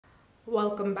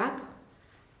Welcome back,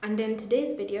 and in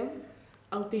today's video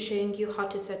I'll be showing you how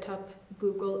to set up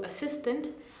Google Assistant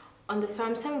on the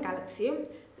Samsung Galaxy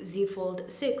Z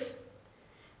Fold 6.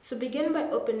 So begin by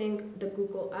opening the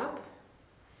Google app.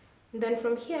 Then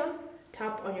from here,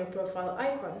 tap on your profile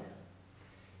icon.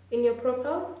 In your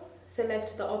profile,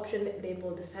 select the option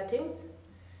labeled Settings.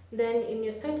 Then in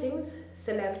your settings,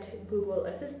 select Google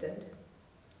Assistant.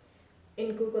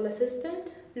 In Google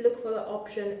Assistant, look for the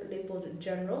option labeled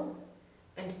General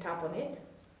and tap on it.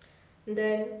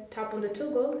 Then tap on the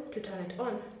toggle to turn it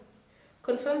on.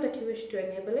 Confirm that you wish to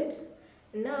enable it.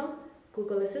 And now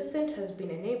Google Assistant has been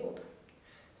enabled.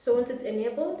 So once it's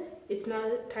enabled, it's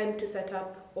now time to set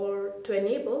up or to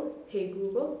enable Hey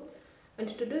Google. And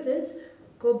to do this,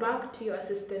 go back to your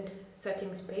Assistant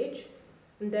settings page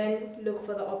and then look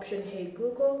for the option Hey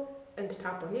Google and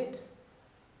tap on it.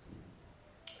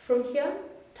 From here,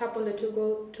 tap on the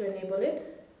toggle to enable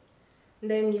it.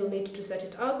 Then you'll need to set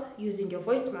it up using your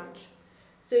voice match.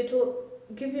 So it will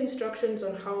give you instructions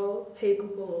on how Hey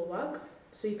Google will work.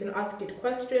 So you can ask it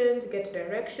questions, get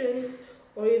directions,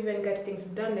 or even get things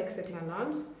done like setting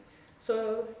alarms.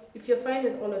 So if you're fine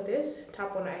with all of this,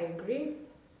 tap on I agree.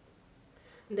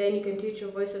 Then you can teach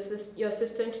your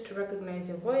assistant to recognize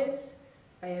your voice.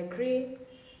 I agree.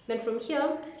 Then from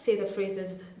here, say the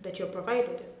phrases that you're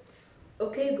provided.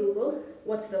 Okay Google,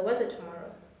 what's the weather tomorrow?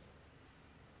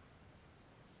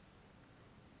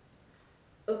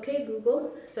 Okay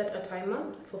Google, set a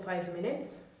timer for 5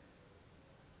 minutes.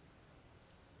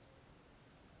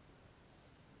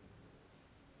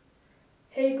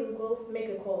 Hey Google, make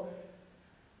a call.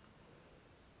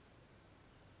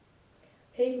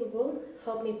 Hey Google,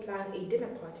 help me plan a dinner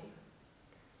party.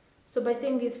 So by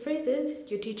saying these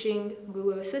phrases, you're teaching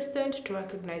Google Assistant to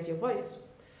recognize your voice.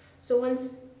 So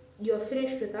once you're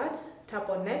finished with that, tap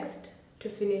on Next to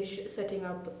finish setting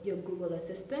up your Google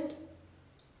Assistant.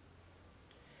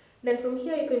 Then from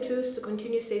here, you can choose to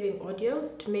continue saving audio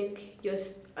to make your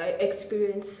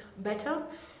experience better,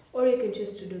 or you can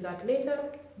choose to do that later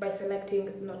by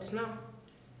selecting Not Now.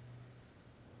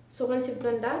 So once you've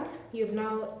done that, you've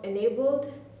now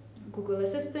enabled Google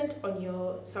Assistant on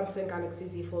your Samsung Galaxy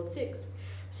Z Fold 6.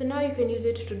 So now you can use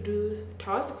it to do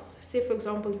tasks. Say for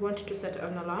example, you want to set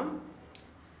an alarm.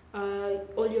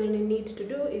 All you only need to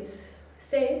do is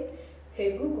say,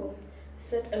 Hey Google,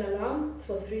 set an alarm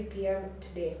for 3 p.m.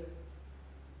 today.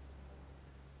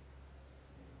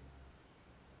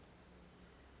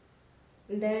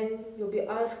 And then you'll be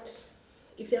asked,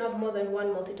 if you have more than one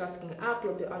multitasking app,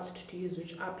 you'll be asked to use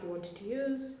which app you want to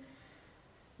use.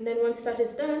 And then once that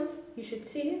is done, you should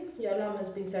see your alarm has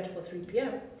been set for 3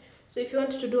 p.m. So if you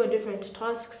want to do a different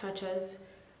task, such as,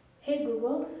 Hey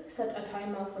Google, set a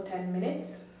timer for 10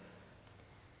 minutes,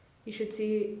 you should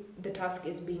see the task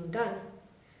is being done.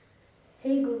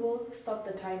 Hey Google, stop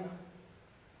the timer.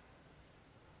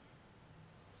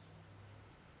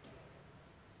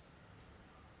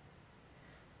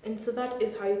 And so that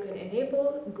is how you can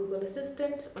enable Google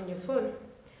Assistant on your phone.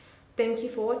 Thank you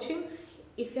for watching.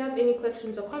 If you have any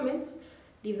questions or comments,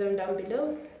 leave them down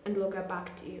below and we'll get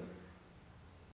back to you.